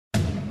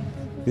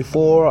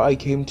Before I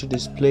came to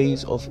this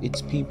place of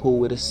its people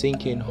with a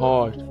sinking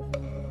heart,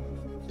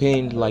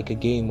 pained like a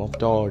game of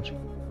dart,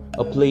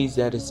 a place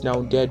that is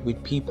now dead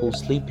with people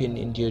sleeping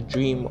in their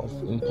dream of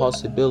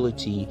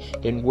impossibility,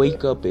 then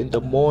wake up in the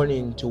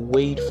morning to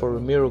wait for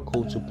a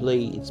miracle to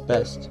play its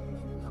best.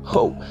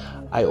 Oh,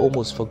 I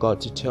almost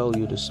forgot to tell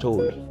you the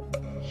story.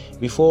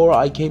 Before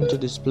I came to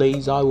this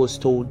place, I was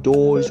told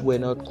doors were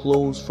not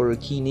closed for a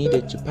key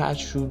needed to pass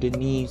through the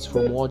needs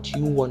from what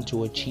you want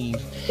to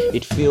achieve.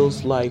 It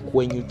feels like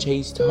when you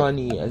taste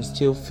honey and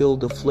still feel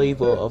the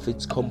flavor of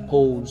its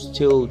composed,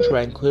 still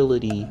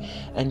tranquility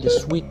and the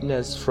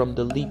sweetness from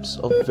the lips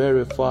of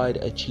verified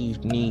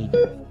achieved need.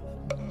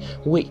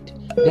 Wait,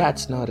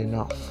 that's not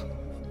enough.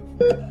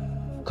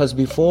 Cause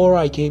before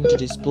I came to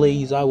this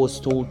place, I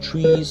was told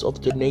trees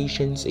of the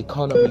nation's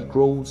economy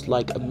grows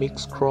like a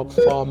mixed crop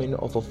farming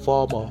of a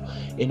farmer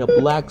in a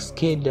black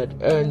skin that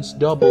earns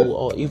double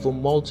or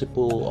even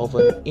multiple of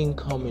an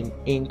incoming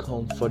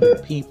income for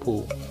the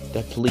people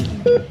that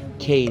lead,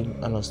 came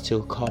and are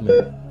still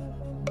coming.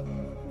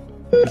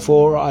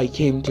 Before I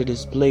came to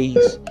this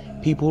place,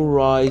 people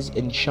rise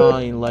and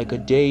shine like a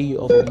day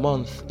of a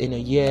month in a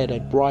year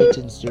that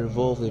brightens the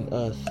revolving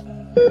earth.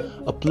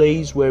 A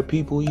place where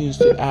people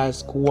used to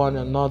ask one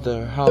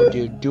another how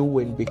they're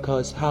doing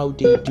because how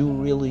they do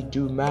really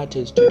do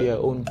matters to their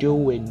own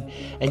doing,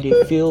 and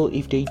they feel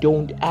if they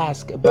don't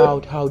ask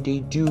about how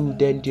they do,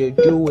 then their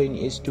doing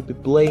is to be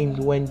blamed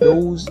when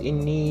those in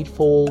need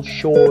fall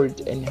short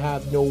and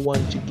have no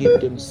one to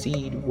give them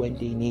seed when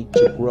they need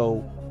to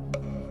grow.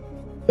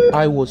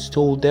 I was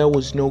told there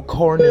was no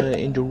corner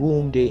in the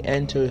room they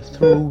enter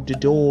through the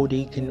door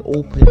they can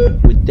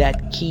open with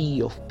that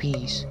key of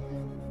peace.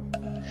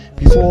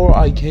 Before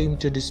I came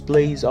to this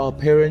place, our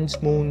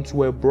parents' moons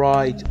were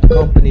bright,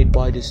 accompanied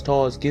by the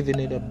stars, giving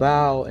it a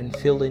bow and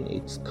filling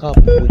its cup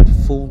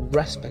with full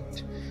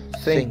respect.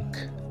 Think.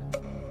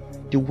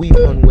 The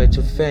weapon were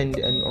to fend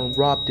and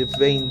unwrap the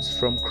veins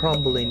from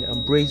crumbling,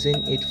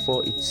 embracing it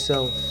for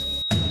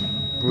itself.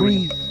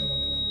 Breathe.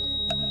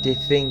 They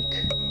think.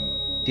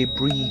 They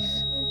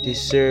breathed. They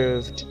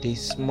served. They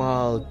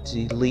smiled.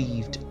 They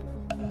lived.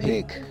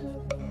 Pick.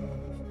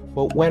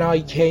 But when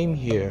I came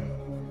here,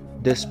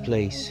 this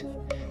place,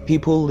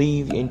 people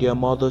live in their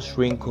mother's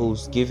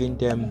wrinkles, giving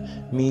them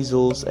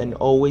measles and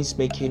always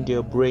making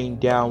their brain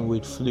down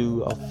with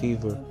flu or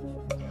fever.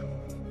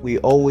 We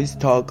always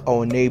talk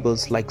our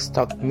neighbors like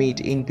stuck meat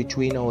in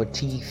between our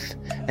teeth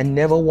and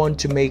never want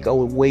to make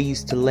our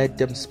ways to let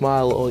them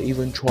smile or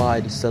even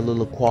try to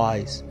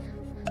soliloquize.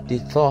 The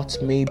thought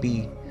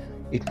maybe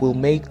it will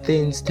make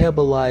things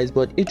stabilize,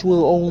 but it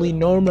will only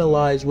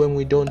normalize when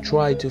we don't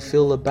try to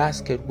fill a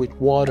basket with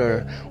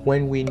water,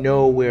 when we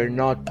know we're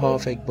not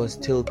perfect but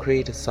still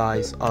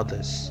criticize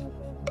others.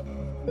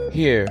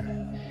 Here,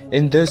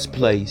 in this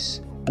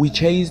place, we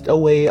chased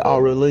away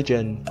our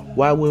religion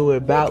while we were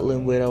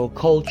battling with our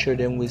culture.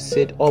 Then we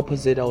sit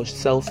opposite our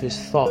selfish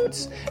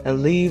thoughts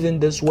and live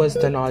in this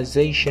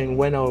westernization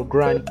when our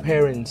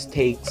grandparents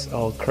takes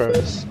our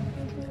curse.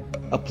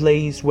 A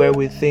place where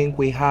we think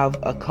we have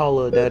a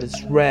color that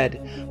is red,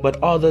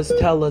 but others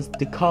tell us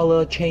the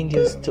color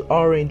changes to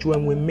orange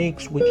when we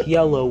mix with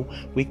yellow.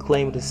 We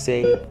claim to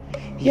say,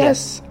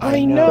 "Yes,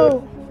 I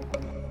know."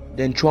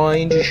 Then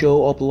trying to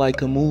show up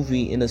like a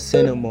movie in a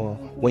cinema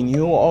when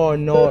you are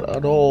not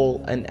at all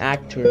an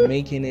actor,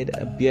 making it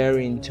a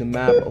bearing to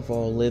map of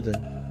our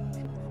living.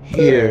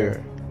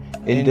 Here,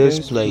 in this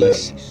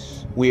place,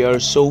 we are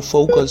so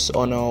focused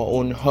on our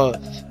own hurt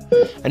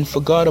and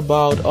forgot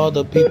about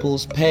other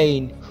people's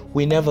pain.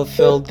 We never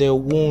felt their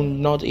wound,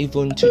 not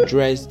even to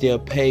dress their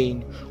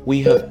pain.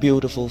 We have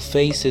beautiful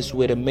faces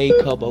with a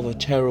makeup of a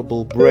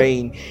terrible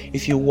brain.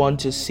 If you want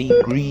to see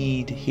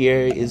greed,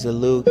 here is a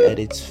look at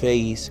its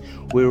face.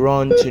 We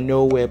run to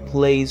nowhere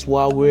place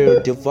while we're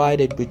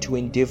divided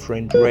between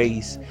different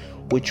race.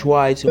 We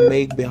try to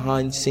make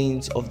behind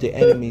scenes of the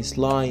enemy's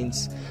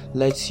lines.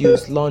 Let's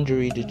use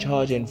laundry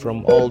detergent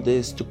from all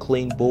this to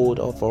clean both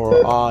of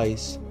our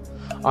eyes.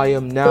 I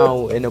am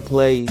now in a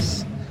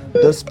place,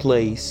 this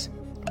place,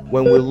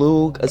 when we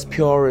look as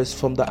purest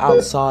from the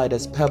outside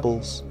as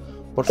pebbles,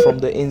 but from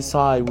the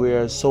inside we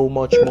are so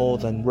much more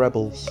than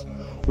rebels.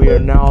 We are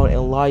now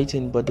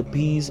enlightened, but the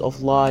piece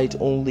of light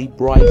only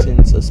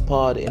brightens a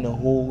spot in a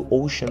whole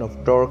ocean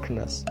of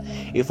darkness.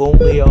 If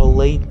only our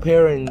late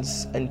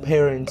parents and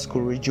parents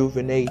could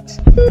rejuvenate,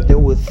 they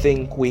would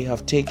think we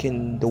have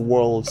taken the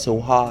world so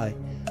high.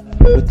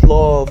 With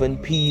love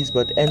and peace,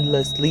 but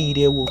endlessly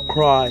they will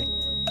cry.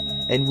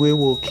 And we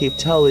will keep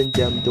telling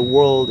them the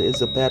world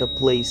is a better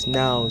place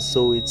now,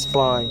 so it's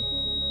fine.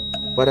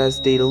 But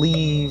as they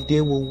leave, they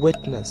will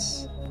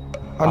witness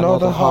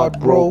another heart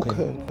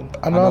broken,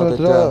 another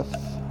death,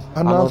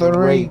 another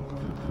rape,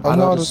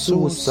 another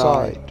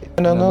suicide,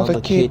 and another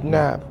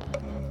kidnap.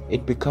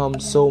 It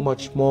becomes so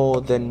much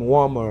more than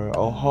warmer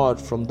or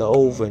hot from the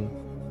oven.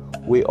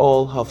 We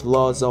all have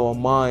lost our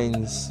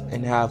minds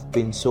and have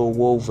been so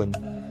woven.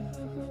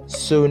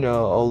 Sooner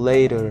or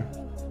later,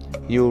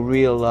 you'll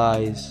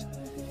realize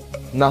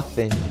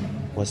nothing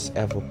was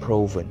ever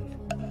proven.